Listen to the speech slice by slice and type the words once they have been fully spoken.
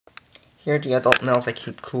Here the adult males I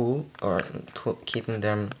keep cool, or keeping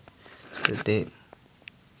them so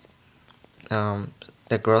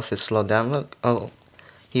their growth is slowed down. Look, oh,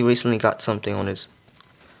 he recently got something on his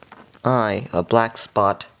eye, a black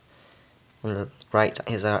spot on the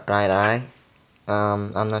his right eye.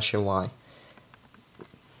 I'm not sure why.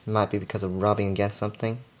 It might be because of rubbing against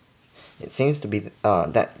something. It seems to be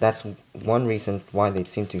that's one reason why they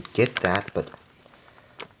seem to get that, but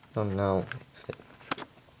I don't know if it.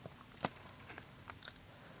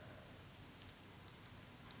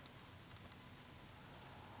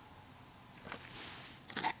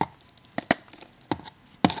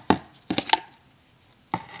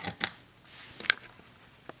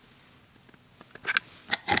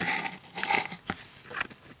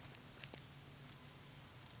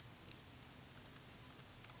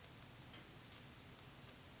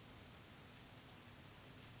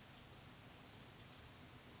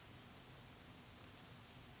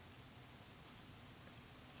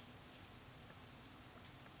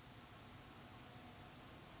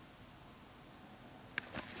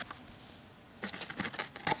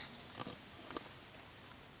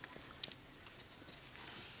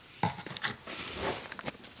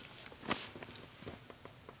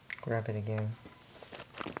 Grab it again.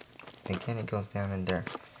 Again, it goes down in there.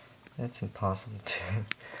 That's impossible to.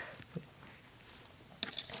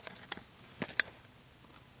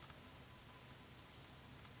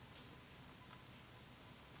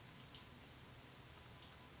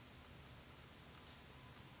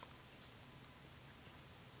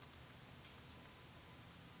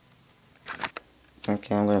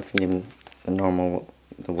 Okay, I'm gonna feed him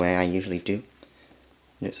the way I usually do.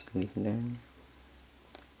 Just leave him there.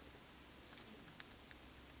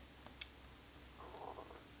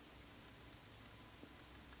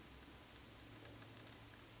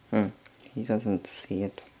 He doesn't see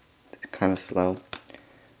it. It's kind of slow.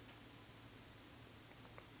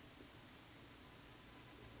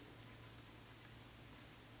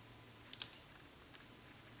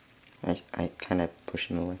 I kind of push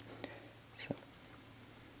him away. So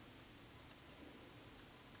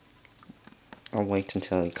I'll wait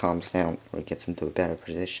until he calms down or gets into a better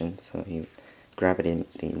position so he grab it in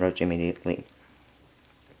the roach immediately.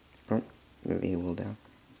 Or maybe he will down.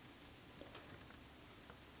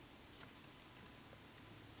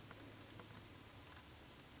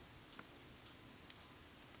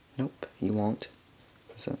 Nope, he won't.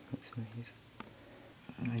 So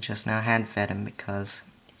I just now hand fed him because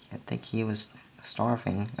I think he was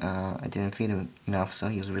starving. I didn't feed him enough, so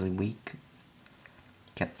he was really weak.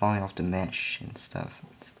 Kept falling off the mesh and stuff.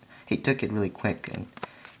 He took it really quick, and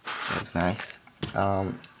it was nice.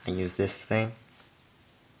 I used this thing.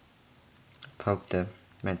 Poked the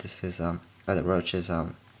mantis's or the roach's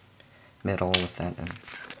middle with that, and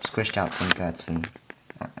squished out some guts, and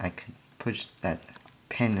I could push that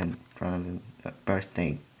pin in front of the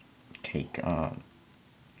birthday cake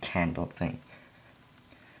candle thing.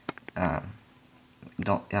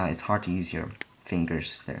 It's hard to use your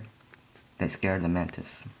fingers there. They scare the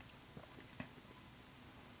mantis.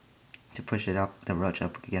 To push it up, the roach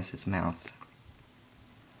up against its mouth.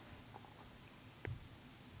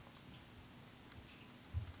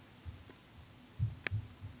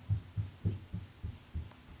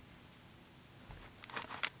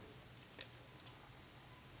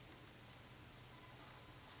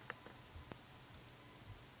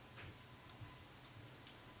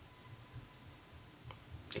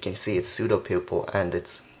 You can see its pseudopupil and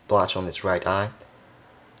its blotch on its right eye.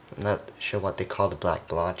 I'm not sure what they call the black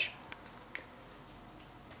blotch.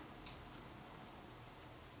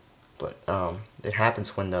 But it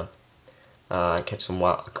happens when I catch some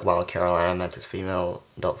wild Carolina mantis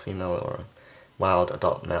adult female, or wild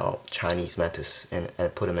adult male Chinese mantis, and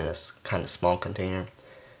put them in a kind of small container,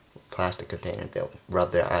 plastic container. They'll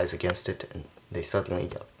rub their eyes against it, and they suddenly,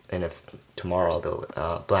 and if tomorrow,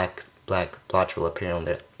 they'll black blotch will appear on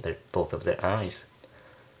both of their eyes.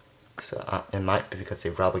 So it might be because they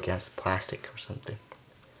rub against plastic or something.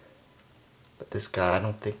 But this guy, I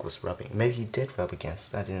don't think was rubbing. Maybe he did rub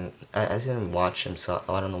against. I didn't watch him, so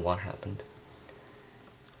I don't know what happened.